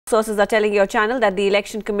Sources are telling your channel that the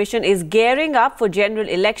Election Commission is gearing up for general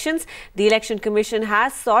elections. The Election Commission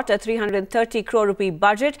has sought a 330 crore rupee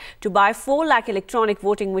budget to buy 4 lakh electronic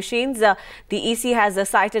voting machines. The EC has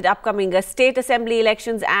cited upcoming state assembly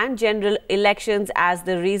elections and general elections as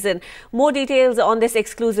the reason. More details on this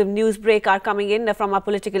exclusive news break are coming in from our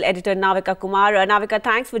political editor Navika Kumar. Navika,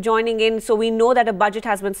 thanks for joining in. So we know that a budget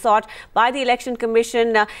has been sought by the Election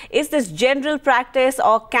Commission. Is this general practice,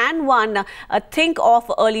 or can one think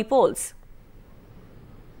of early polls?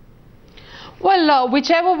 Well,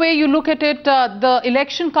 whichever way you look at it, the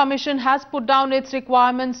Election Commission has put down its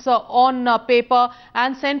requirements on paper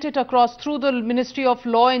and sent it across through the Ministry of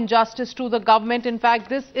Law and Justice to the government. In fact,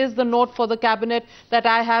 this is the note for the cabinet that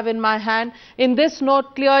I have in my hand. In this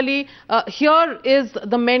note, clearly, here is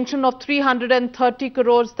the mention of 330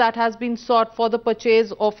 crores that has been sought for the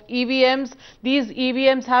purchase of EVMs. These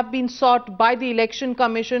EVMs have been sought by the Election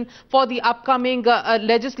Commission for the upcoming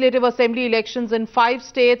legislative assembly elections in 5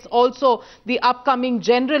 states. Also, the upcoming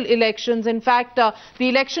general elections. In fact, the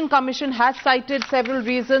Election Commission has cited several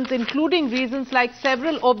reasons, including reasons like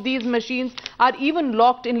several of these machines are even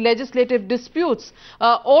locked in legislative disputes.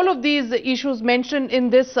 All of these issues mentioned in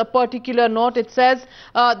this particular note. It says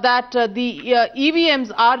that the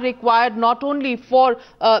EVMs are required not only for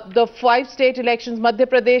the 5 state elections, Madhya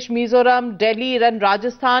Pradesh, Mizoram, Delhi and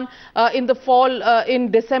Rajasthan in the fall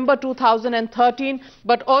in December 2013,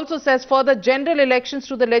 but also says for the general elections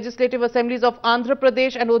to the legislative assemblies of Andhra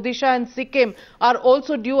Pradesh and Odisha and Sikkim are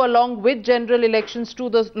also due along with general elections to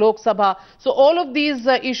the Lok Sabha. So all of these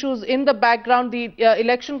issues in the background, the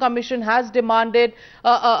Election Commission has demanded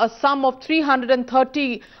a sum of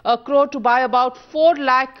 330 crore to buy about 4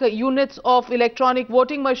 lakh units of electronic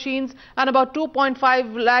voting machines and about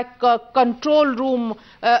 2.5 lakh control room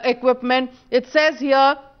equipment. It says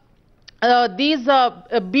here these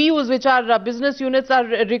BUs, which are business units, are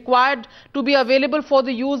required to be available for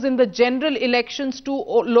the use in the general elections to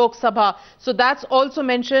Lok Sabha. So that's also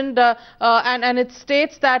mentioned, and it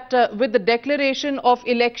states that with the declaration of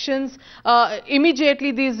elections,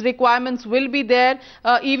 immediately these requirements will be there.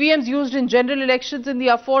 EVMs used in general elections in the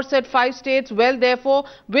aforesaid 5 states, well, therefore,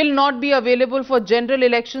 will not be available for general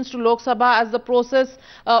elections to Lok Sabha, as the process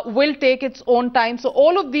will take its own time. So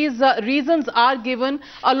all of these reasons are given.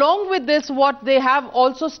 Along with this, what they have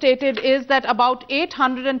also stated is that about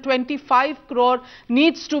 825 crore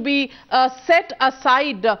needs to be set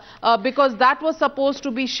aside because that was supposed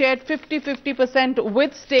to be shared 50-50%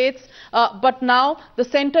 with states, but now the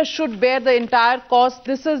centre should bear the entire cost.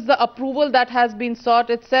 This is the approval that has been sought.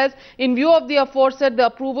 It says, in view of the aforesaid, the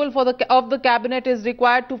approval of the cabinet is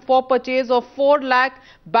required for purchase of 4 lakh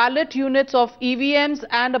ballot units of EVMs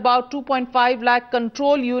and about 2.5 lakh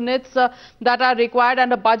control units that are required,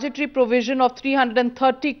 and a budgetary provision of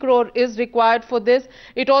 330 crore is required for this.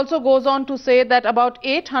 It also goes on to say that about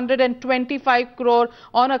 825 crore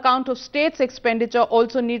on account of states' expenditure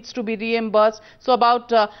also needs to be reimbursed. So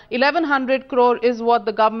about 1100 crore is what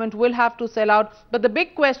the government will have to sell out. But the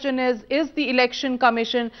big question is the Election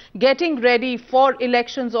Commission getting ready for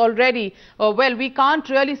elections already? Well, we can't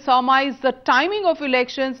really surmise the timing of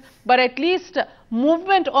elections, but at least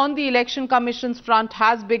movement on the Election Commission's front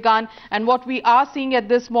has begun, and what we are seeing at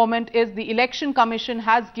this moment is the Election Commission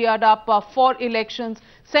has geared up for elections,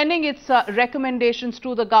 sending its recommendations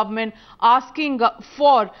to the government, asking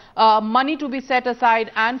for money to be set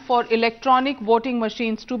aside and for electronic voting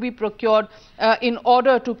machines to be procured in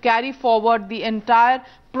order to carry forward the entire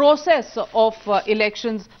process of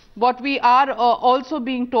elections. What we are also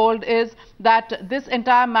being told is that this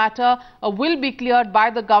entire matter will be cleared by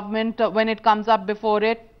the government when it comes up before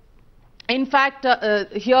it. In fact,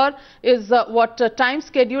 here is what time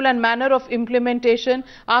schedule and manner of implementation.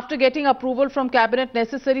 After getting approval from cabinet,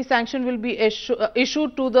 necessary sanction will be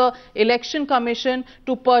issued to the Election Commission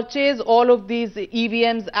to purchase all of these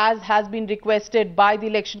EVMs as has been requested by the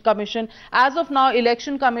Election Commission. As of now,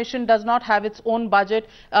 Election Commission does not have its own budget.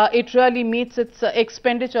 It really meets its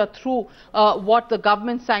expenditure through what the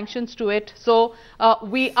government sanctions to it. So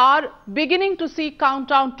we are beginning to see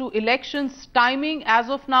countdown to elections. Timing as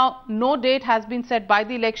of now, no date has been set by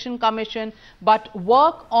the Election Commission, but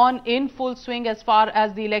work on in full swing as far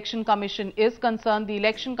as the Election Commission is concerned. The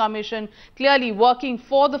Election Commission clearly working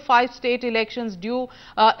for the 5 state elections due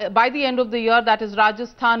by the end of the year, that is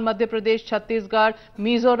Rajasthan, Madhya Pradesh, Chhattisgarh,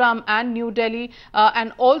 Mizoram and New Delhi,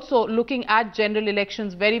 and also looking at general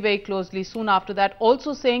elections very, very closely soon after that.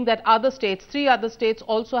 Also saying that other states, 3 other states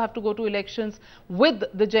also have to go to elections with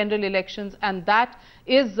the general elections, and that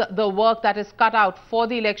is the work that is cut out for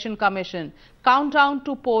the Election Commission. Countdown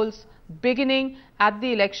to polls beginning at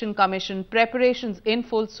the Election Commission. Preparations in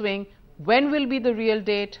full swing. When will be the real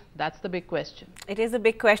date? That's the big question. It is a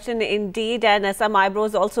big question indeed, and some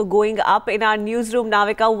eyebrows also going up in our newsroom,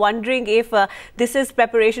 Navika, wondering if this is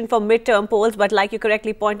preparation for midterm polls. But like you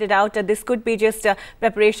correctly pointed out, this could be just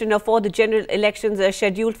preparation for the general elections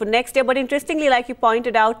scheduled for next year. But interestingly, like you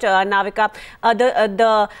pointed out, Navika,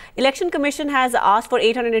 the Election Commission has asked for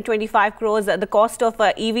 825 crores, the cost of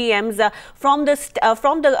EVMs from the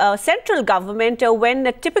central government,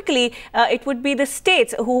 when typically it would be the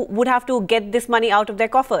states who would have to get this money out of their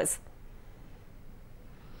coffers.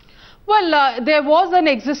 Well, there was an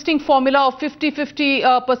existing formula of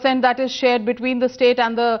 50-50% that is shared between the state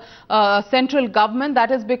and the central government.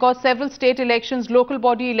 That is because several state elections, local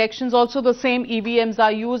body elections, also the same EVMs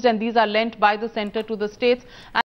are used, and these are lent by the centre to the states.